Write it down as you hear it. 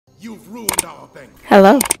You've ruined our bank.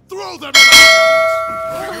 Hello. Throw them in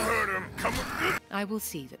the You heard him. Come on. I will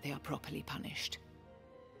see that they are properly punished.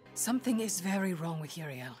 Something is very wrong with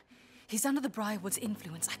Uriel. He's under the Briarwood's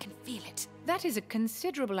influence. I can feel it. That is a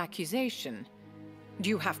considerable accusation. Do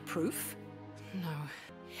you have proof? No.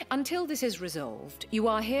 Until this is resolved, you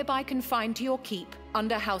are hereby confined to your keep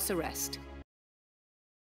under house arrest.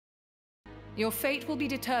 Your fate will be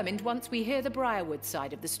determined once we hear the Briarwood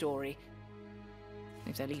side of the story.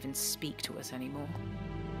 If they'll even speak to us anymore.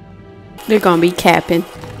 They're gonna be capping.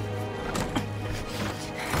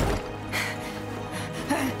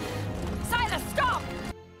 Silas, stop!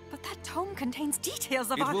 But that tome contains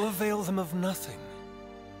details of It will avail them of nothing.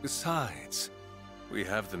 Besides, we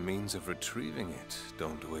have the means of retrieving it,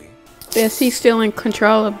 don't we? Is he still in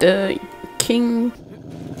control of the king?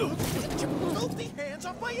 Filthy hands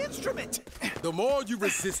off my instrument! The more you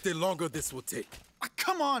resist, the longer this will take.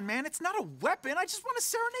 Come on, man. It's not a weapon. I just want to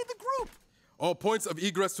serenade the group. All points of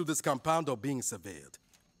egress to this compound are being surveilled.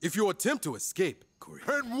 If you attempt to escape,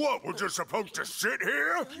 And what, we're just supposed to sit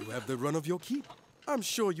here? you have the run of your keep. I'm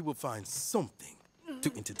sure you will find something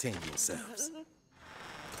to entertain yourselves.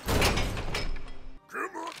 Come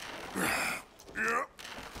on. Yeah.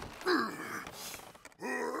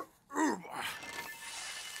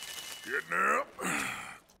 Getting out.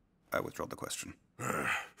 I withdraw the question.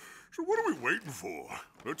 So what are we waiting for?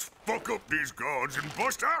 Let's fuck up these guards and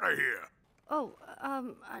bust out of here. Oh,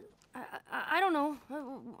 I don't know.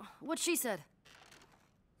 What she said.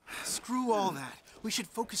 Screw all that. We should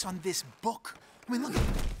focus on this book. I mean, look,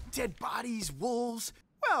 dead bodies, wolves.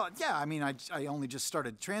 Well, yeah, I mean, I only just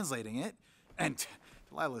started translating it. And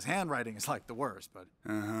Delilah's handwriting is like the worst, but...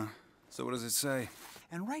 Uh-huh. So what does it say?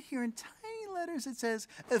 And right here in tiny letters it says,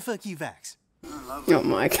 fuck you, Vax. Oh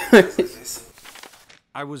my god.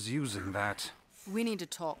 I was using that. We need to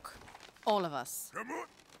talk. All of us. Come on.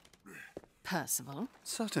 Percival,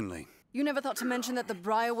 Certainly. you never thought to mention that the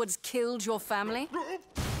Briarwoods killed your family?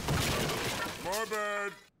 My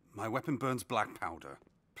bad. My weapon burns black powder.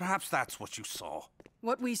 Perhaps that's what you saw.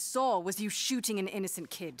 What we saw was you shooting an innocent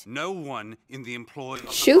kid. No one in the employ of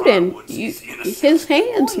the Shooting. Briarwoods is innocent. His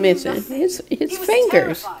hands missing. His He was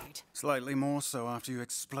fingers. terrified. Slightly more so after you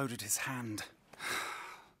exploded his hand.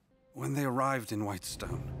 When they arrived in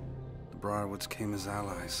Whitestone, the Briarwoods came as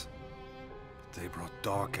allies. But they brought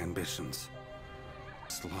dark ambitions.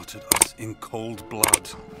 Slaughtered us in cold blood.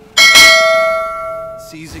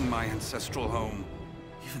 Seizing my ancestral home.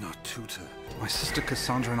 Even our tutor, my sister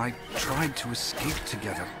Cassandra, and I tried to escape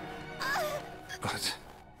together. But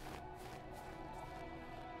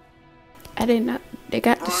I did not. They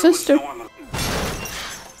got the sister.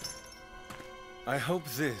 I hope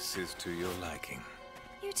this is to your liking.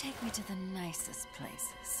 You take me to the nicest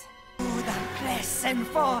places.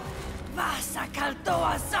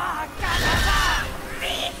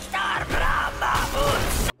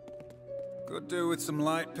 could do with some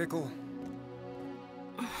light pickle.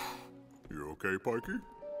 You okay, Pikey?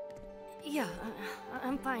 Yeah,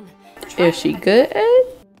 I'm fine. Is she good?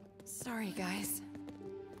 Sorry, guys.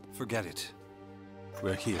 Forget it.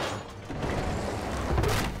 We're here.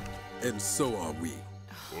 And so are we.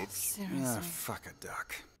 Seriously. Ah, fuck a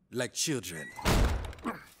duck. Like children.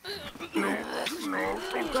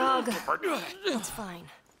 Grog, it's fine.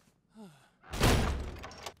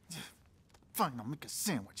 Fine, I'll make a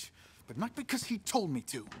sandwich. But not because he told me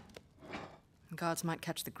to. Guards might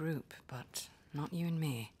catch the group, but not you and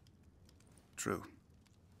me. True.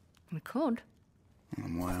 We could.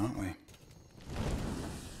 And why aren't we?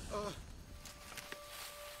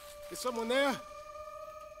 Is someone there?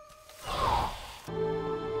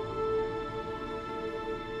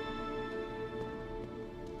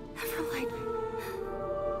 Everlight,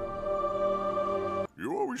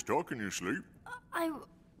 You always talk in your sleep?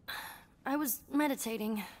 I was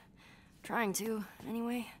meditating. Trying to,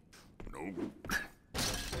 anyway. No.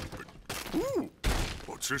 Ooh,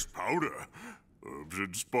 what's this powder? Herbs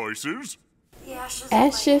and spices? The ashes of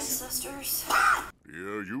Ashes? my ancestors.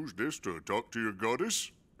 Yeah, use this to talk to your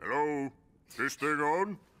goddess. Hello? Is this thing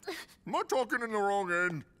on? Am I talking in the wrong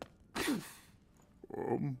end?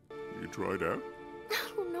 You tried that?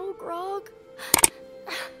 I don't know, Grog.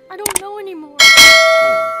 I don't know anymore.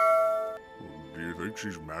 Do you think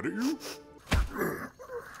she's mad at you?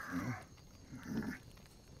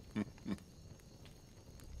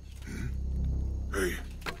 Hey,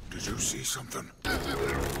 did you see something?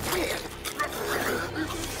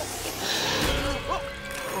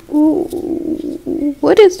 Ooh,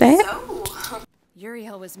 what is that? So,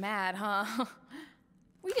 Uriel was mad, huh?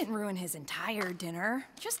 We didn't ruin his entire dinner,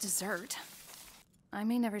 just dessert. I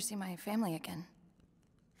may never see my family again.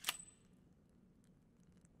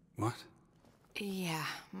 What? Yeah,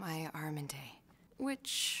 my Armante.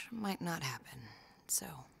 Which might not happen, so...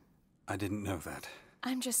 I didn't know that.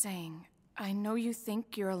 I'm just saying, I know you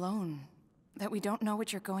think you're alone. That we don't know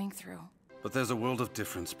what you're going through. But there's a world of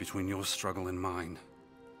difference between your struggle and mine.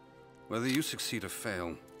 Whether you succeed or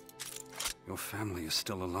fail, your family is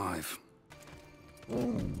still alive.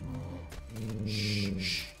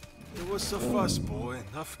 Shh. It was the fuss, boy.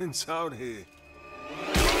 Nothing's out here.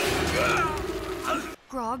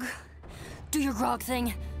 Grog. Do your grog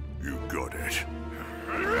thing. You got it.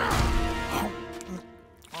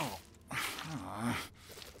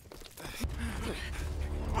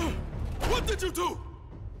 What did you do?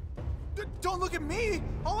 Don't look at me!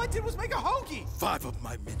 All I did was make a hoagie! 5 of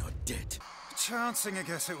my men are dead. Chancing, I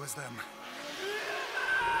guess it was them.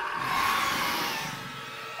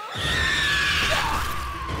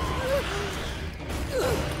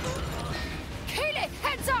 JKAIE,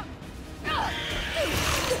 heads up!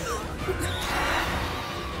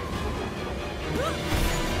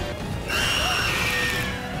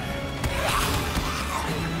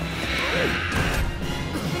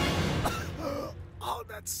 Oh,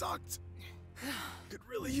 that sucked. Could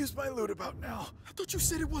really use my loot about now. I thought you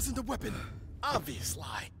said it wasn't a weapon. Obvious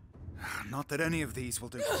lie. Not that any of these will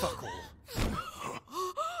do fuck all.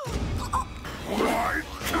 Why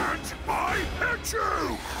can't I hit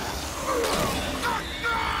you?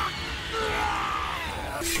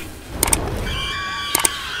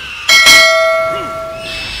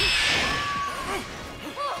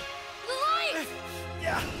 The light!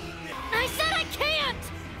 Yeah. I said I can't!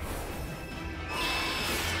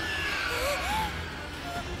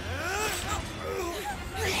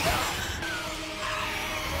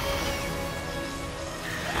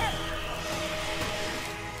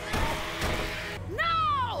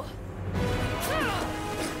 No!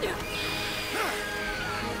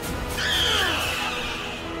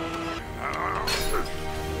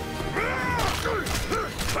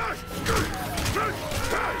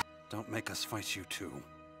 Don't make us fight you too.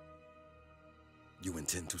 You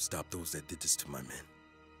intend to stop those that did this to my men?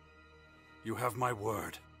 You have my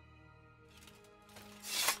word.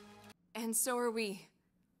 And so are we.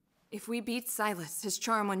 If we beat Silas, his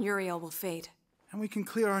charm on Uriel will fade. And we can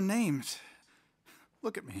clear our names.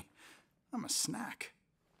 Look at me. I'm a snack.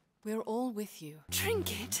 We're all with you.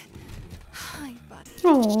 Trinket. Hi, buddy.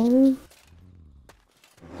 Oh.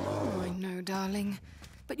 Oh, I know, darling.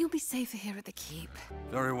 But you'll be safer here at the keep.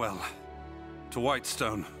 Very well. To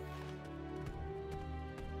Whitestone.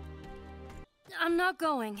 I'm not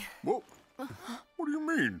going. What? What do you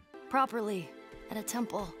mean? Properly. At a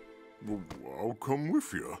temple. Well, I'll come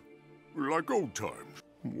with you. Like old times.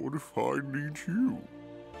 What if I need you?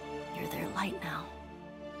 You're their light now.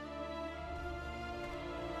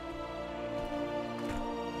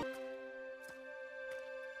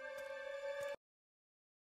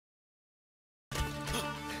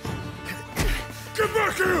 Get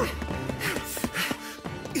back here!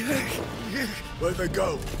 Where'd they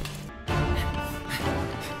go?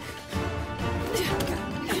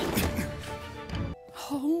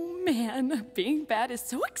 Oh man, being bad is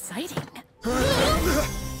so exciting.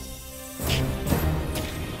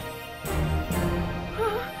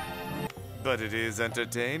 But it is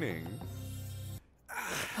entertaining.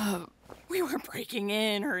 We weren't breaking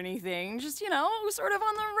in or anything, just, you know, sort of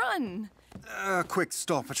on the run. A quick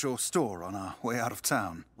stop at your store on our way out of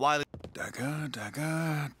town. While Dagger,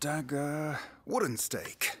 dagger, dagger. Wooden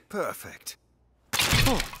stake. Perfect.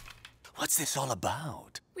 what's this all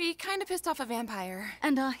about? We kind of pissed off a vampire.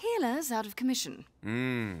 And our healer's out of commission.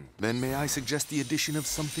 Then may I suggest the addition of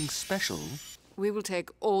something special? We will take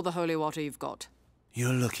all the holy water you've got.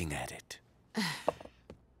 You're looking at it.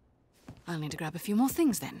 I'll need to grab a few more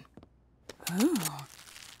things then.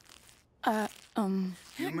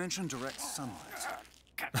 You mentioned direct sunlight.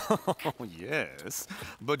 Oh, yes.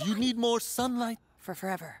 But you need more sunlight. For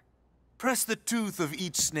forever. Press the tooth of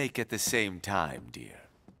each snake at the same time, dear.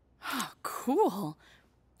 Oh, cool.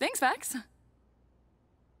 Thanks, Vax.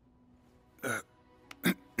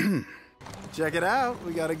 Check it out.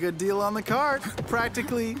 We got a good deal on the cart.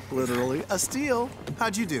 Practically, literally, a steal.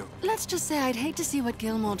 How'd you do? Let's just say I'd hate to see what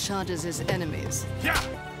Gilmore charges his enemies. Yeah!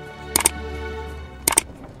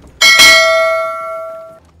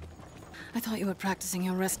 I thought you were practicing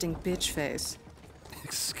your resting bitch face.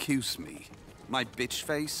 Excuse me. My bitch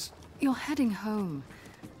face? You're heading home.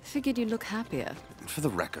 Figured you'd look happier. For the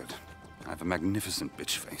record, I have a magnificent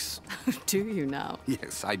bitch face. Do you now?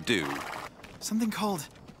 Yes, I do. Something called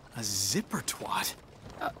a zipper twat.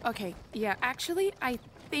 Okay, yeah, actually, I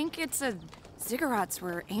think it's a... Ziggurats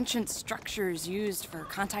were ancient structures used for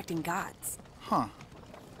contacting gods. Huh.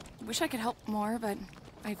 Wish I could help more, but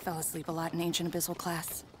I fell asleep a lot in Ancient Abyssal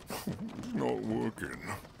class. It's not working.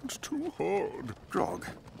 It's too hard. Grog,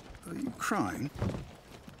 are you crying?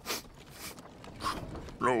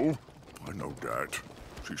 No, I know that.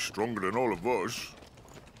 She's stronger than all of us.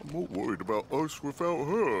 I'm more worried about us without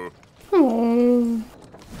her. Oh,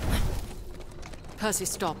 Percy,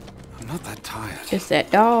 stop. I'm not that tired. it's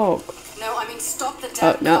that dog. No, I mean stop the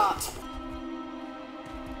damn Oh, no. cart.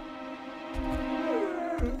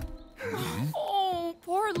 Oh,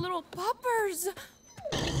 poor little puppers.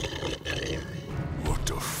 What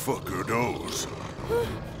the fuck are those?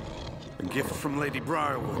 A gift from Lady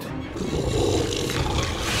Briarwood.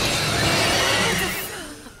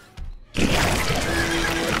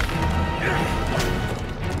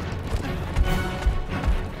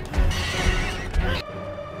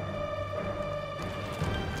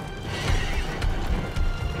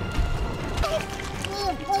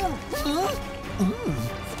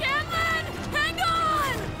 Scanlan, hang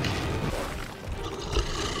on!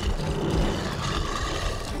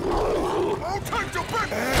 I'll take your back!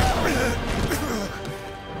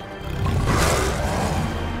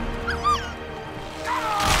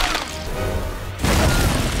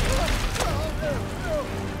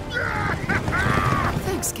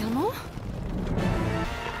 Thanks, Gilmore.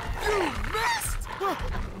 You missed!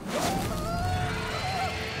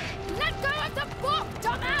 Let go of the book,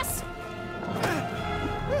 dumbass!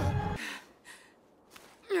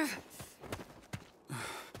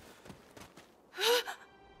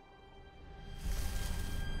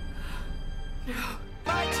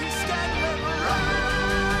 Mighty Scanlan,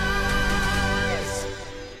 rise!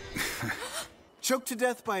 Choked to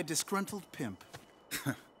death by a disgruntled pimp.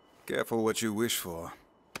 Careful what you wish for.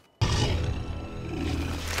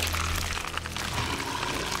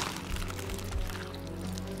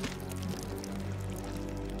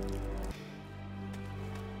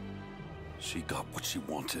 She got what she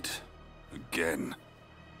wanted. Again.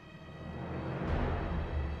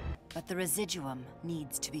 But the residuum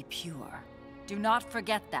needs to be pure. Do not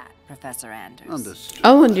forget that, Professor Anders. Understood.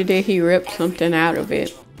 I wonder did he rip something out of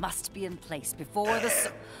it. Must be in place before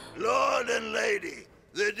the... Lord and lady,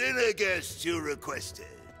 the dinner guests you requested.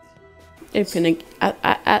 They finna.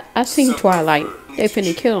 I seen Twilight. They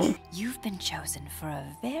finna kill him. You've been chosen for a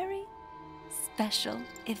very special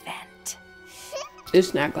event.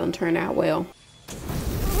 It's not gonna turn out well.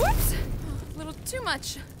 Whoops! A little too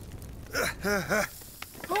much.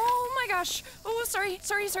 Oh my gosh. Oh, sorry.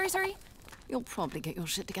 You'll probably get your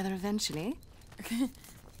shit together eventually.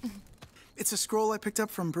 It's a scroll I picked up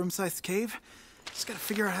from Broomscythe's cave. Just gotta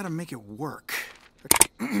figure out how to make it work.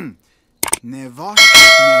 Nevosh,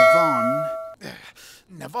 Nevon.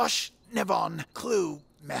 Nevosh, Nevon, Clue,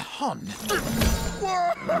 Mehon.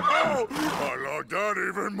 Whoa! I like that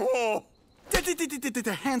even more.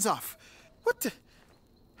 Hands off. What the?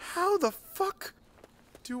 How the fuck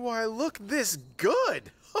do I look this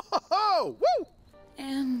good? Ho ho ho! Woo!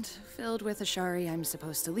 And filled with Ashari I'm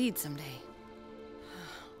supposed to lead someday.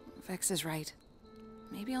 Vex is right.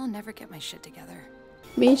 Maybe I'll never get my shit together.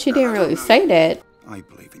 I mean, she didn't really say that. I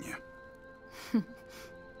believe in you.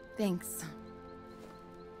 Thanks.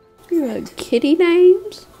 You're kitty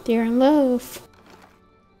names? They're in love.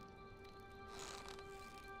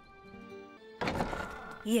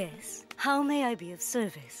 Yes. How may I be of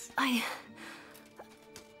service? I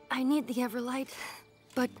need the Everlight,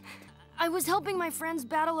 but I was helping my friends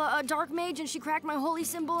battle a dark mage and she cracked my holy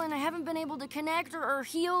symbol and I haven't been able to connect or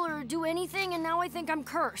heal or do anything and now I think I'm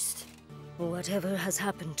cursed. Whatever has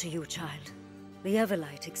happened to you, child, the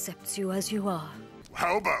Everlight accepts you as you are.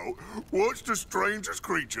 How about, what's the strangest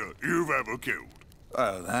creature you've ever killed?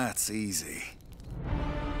 Oh, that's easy.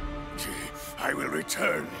 I will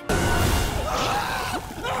return.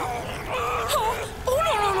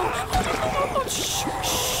 Oh no.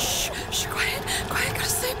 Shh, quiet, gotta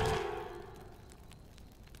sleep.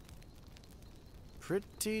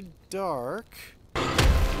 Pretty dark.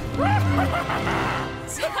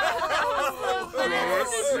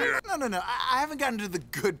 No. I haven't gotten to the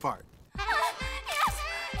good part.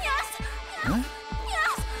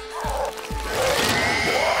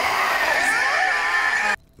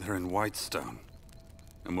 They're in Whitestone,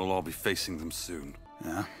 and we'll all be facing them soon.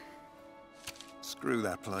 Yeah. Screw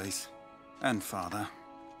that place. And father.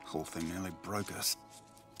 Whole thing nearly broke us.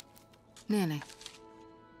 Nearly.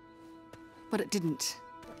 But it didn't.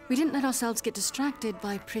 We didn't let ourselves get distracted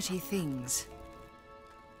by pretty things.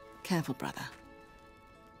 Careful, brother.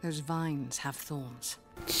 Those vines have thorns.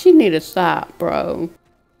 She need to stop, bro.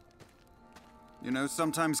 You know,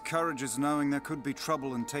 sometimes courage is knowing there could be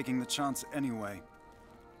trouble and taking the chance anyway.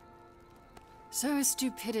 So is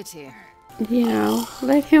stupidity. You know,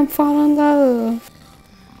 let him fall in love.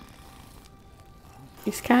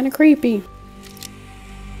 It's kind of creepy.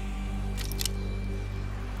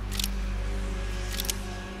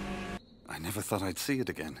 I never thought I'd see it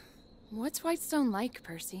again. What's Whitestone like,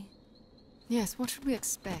 Percy? Yes, what should we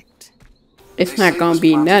expect? It's not gonna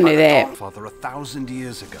be none of that. Father 1,000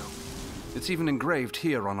 years ago. It's even engraved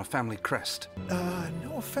here on a family crest.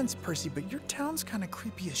 No offense, Percy, but your town's kind of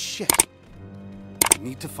creepy as shit. I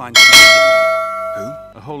need to find who?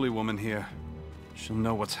 A holy woman here. She'll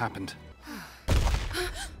know what's happened.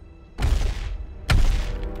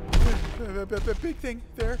 Big thing.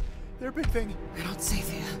 There, big thing. We're not safe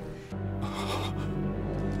here.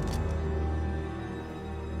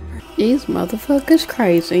 These motherfuckers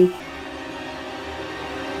crazy.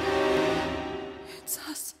 It's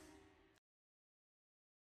us.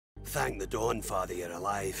 Thank the Dawn, Father, you're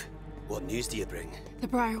alive. What news do you bring? The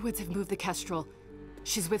Briarwoods have moved the Kestrel.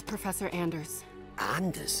 She's with Professor Anders.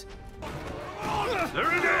 Anders?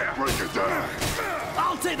 They're in there! Break it down!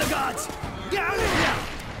 I'll take the guards! Get out of here!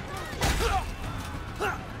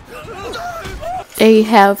 They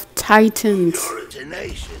have titans. You're a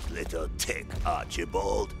tenacious little tick,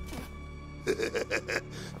 Archibald.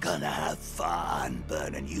 Gonna have fun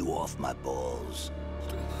burning you off my balls.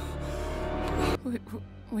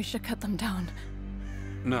 We should cut them down.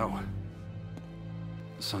 No.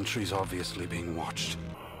 The Sun Tree's obviously being watched.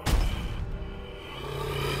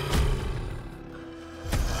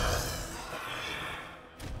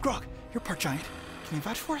 Grog, you're part giant. Can you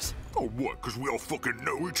vouch for us? Oh, what? Because we all fucking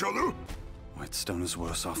know each other? Whitestone is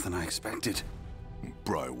worse off than I expected.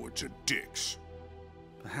 Briarwoods are dicks.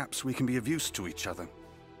 Perhaps we can be of use to each other.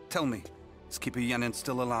 Tell me, is Keeper Yennin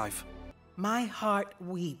still alive? My heart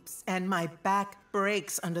weeps and my back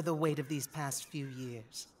breaks under the weight of these past few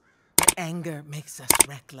years. The anger makes us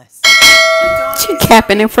reckless. She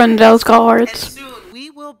capping in front of those guards. And soon we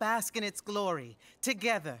will bask in its glory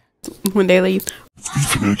together. When they leave. We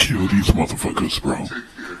finna kill these motherfuckers, bro.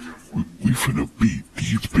 We finna beat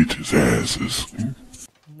these bitches' asses.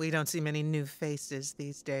 We don't see many new faces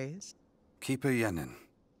these days. Keeper Yennin,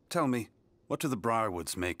 tell me, what do the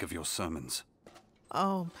Briarwoods make of your sermons?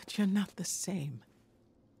 Oh, but you're not the same.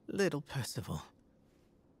 Little Percival.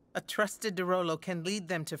 A trusted Derolo can lead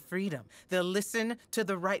them to freedom. They'll listen to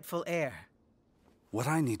the rightful heir. What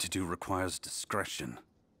I need to do requires discretion.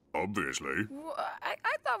 Obviously. I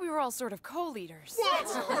thought we were all sort of co-leaders.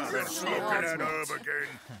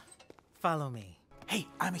 Follow me. Hey,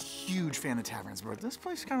 I'm a huge fan of taverns, but this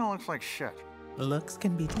place kind of looks like shit. Looks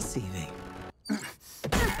can be deceiving.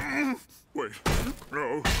 Wait,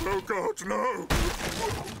 no, oh God, no!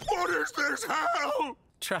 What is this hell?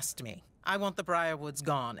 Trust me, I want the Briarwoods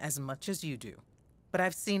gone as much as you do. But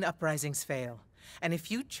I've seen uprisings fail, and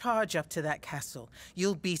if you charge up to that castle,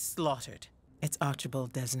 you'll be slaughtered. It's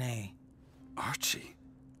Archibald Desnay. Archie?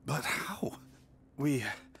 But how? We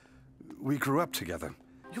grew up together.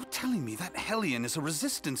 You're telling me that Hellion is a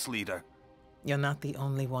resistance leader? You're not the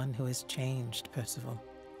only one who has changed, Percival.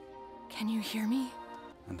 Can you hear me?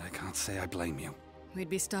 And I can't say I blame you. We'd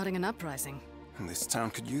be starting an uprising. And this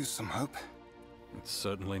town could use some hope. It's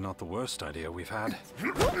certainly not the worst idea we've had.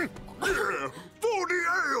 Yeah, for the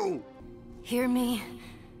ale! Hear me.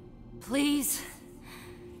 Please.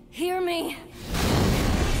 Hear me.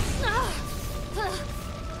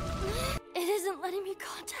 It isn't letting me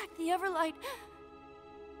contact the Everlight.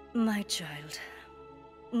 My child,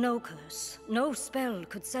 no curse, no spell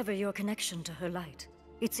could sever your connection to her light.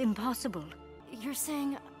 It's impossible. You're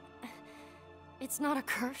saying it's not a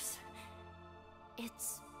curse?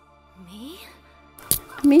 It's me?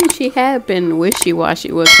 I mean, she had been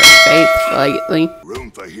wishy-washy with her faith lately.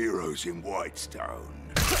 Room for heroes in Whitestone.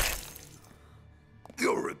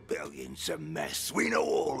 Your rebellion's a mess. We know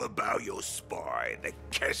all about your spy, the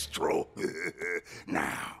Kestrel.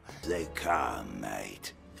 Now, they come,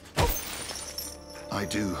 mate. I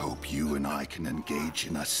do hope you and I can engage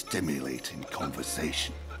in a stimulating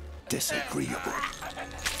conversation. Disagreeable.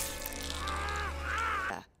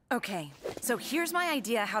 Okay, so here's my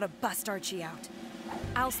idea how to bust Archie out.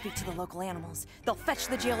 I'll speak to the local animals. They'll fetch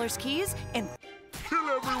the jailer's keys and... Kill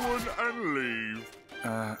everyone and leave.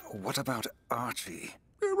 What about Archie?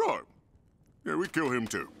 Yeah, right. Yeah, we kill him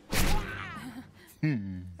too.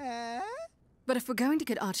 But if we're going to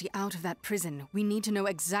get Archie out of that prison, we need to know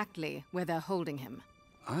exactly where they're holding him.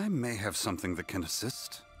 I may have something that can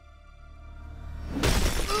assist.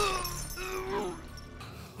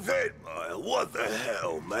 Vedmire, what the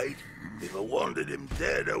hell, mate? If I wanted him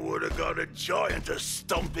dead, I would have got a giant to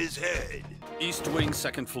stump his head. East wing,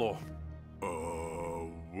 second floor.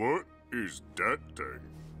 What is that thing?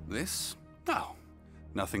 This? Oh,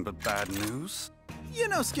 nothing but bad news. You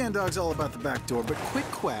know Scandog's all about the back door, but quick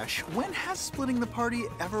question, when has splitting the party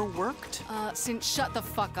ever worked? Since shut the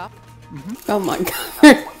fuck up. Oh my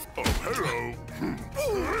god. Oh, hello.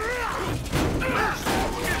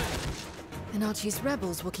 And Archie's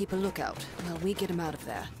rebels will keep a lookout while we get him out of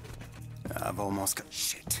there. I've almost got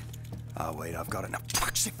shit. Oh wait, I've got enough.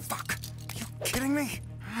 Fuck! Are you kidding me?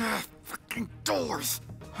 Fucking doors!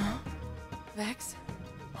 Huh? Vex?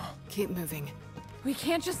 Keep moving. We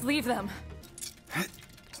can't just leave them.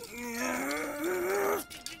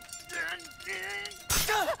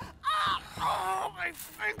 Oh, my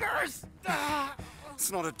fingers!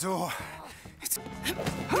 It's not a door. It's...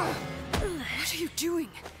 What are you doing?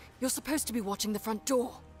 You're supposed to be watching the front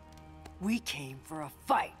door. We came for a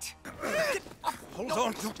fight. Hold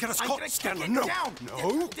on, don't get us caught, Scanlan. No,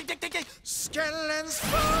 no. Scanlan's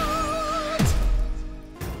foot!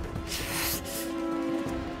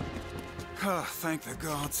 Ah, thank the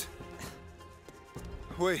gods.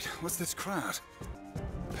 Wait, what's this crowd?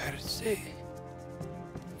 Percy.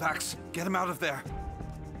 Vax, get him out of there.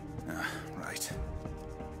 Right.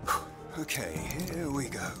 Okay, here we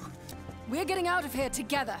go. We're getting out of here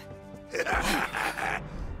together.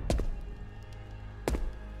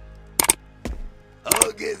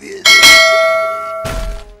 I'll give you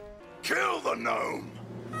this. Kill the gnome.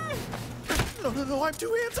 No, I'm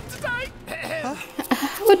too handsome to die.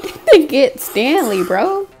 How did they get Stanley,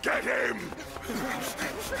 bro? Get him.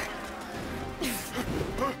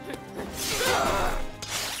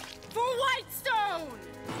 For Whitestone!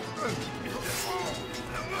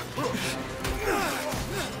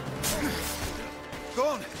 Go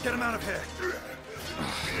on, get him out of here.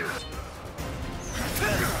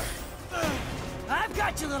 I've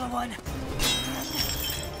got you, little one.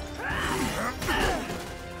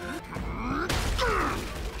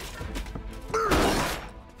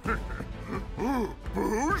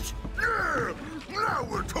 Booze? Yeah! Now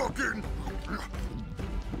we're talking!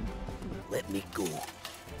 Let me go.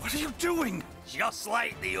 What are you doing? Just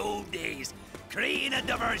like the old days, creating a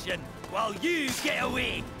diversion while you get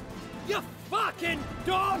away. You fucking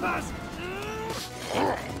dormers!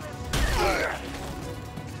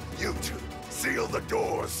 You two, seal the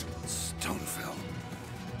doors. Stonefell.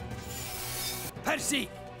 Percy,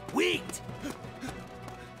 wait!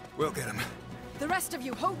 We'll get him. The rest of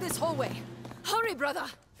you, hold this hallway. Hurry, brother!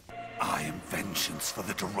 I am vengeance for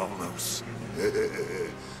the Derolos.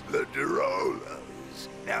 The Derolos.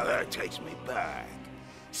 Now that takes me back.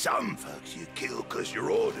 Some folks you kill because you're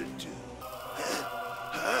ordered to.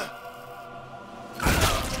 Huh?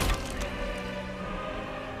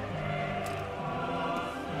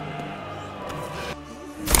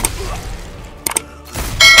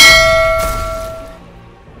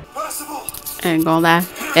 Ain't gonna lie,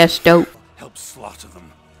 that's dope. Helped slaughter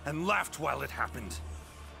them and laughed while it happened.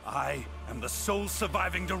 I am the sole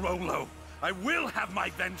surviving Derolo. I will have my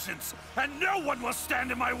vengeance, and no one will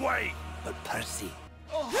stand in my way. But Percy...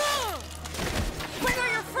 When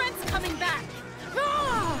are your friends coming back?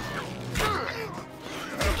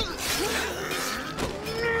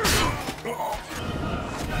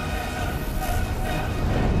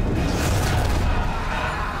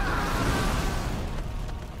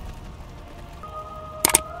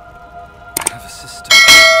 I have a sister.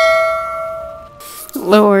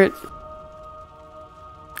 Lord.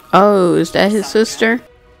 Oh, is that his sister?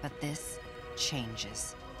 But this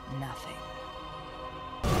changes nothing.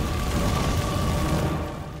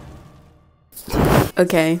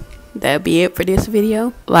 Okay, that'll be it for this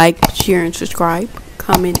video. Like, share, and subscribe.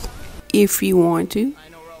 Comment if you want to.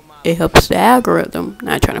 It helps the algorithm.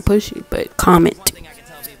 Not trying to push you, but comment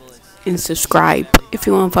and subscribe. If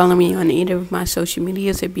you want to follow me on either of my social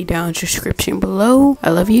medias, it'll be down in the description below. I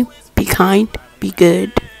love you. Be kind. Be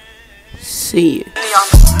good. See you.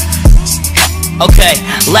 Okay,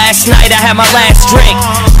 last night I had my last drink.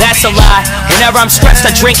 That's a lie. Whenever I'm stressed,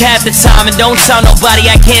 I drink half the time. And don't tell nobody,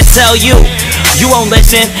 I can't tell you. You won't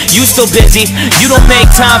listen, you still busy. You don't make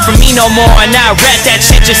time for me no more. And I rap that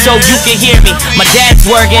shit just so you can hear me. My dad's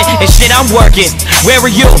working, and shit, I'm working. Where were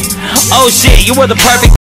you? Oh shit, you were the perfect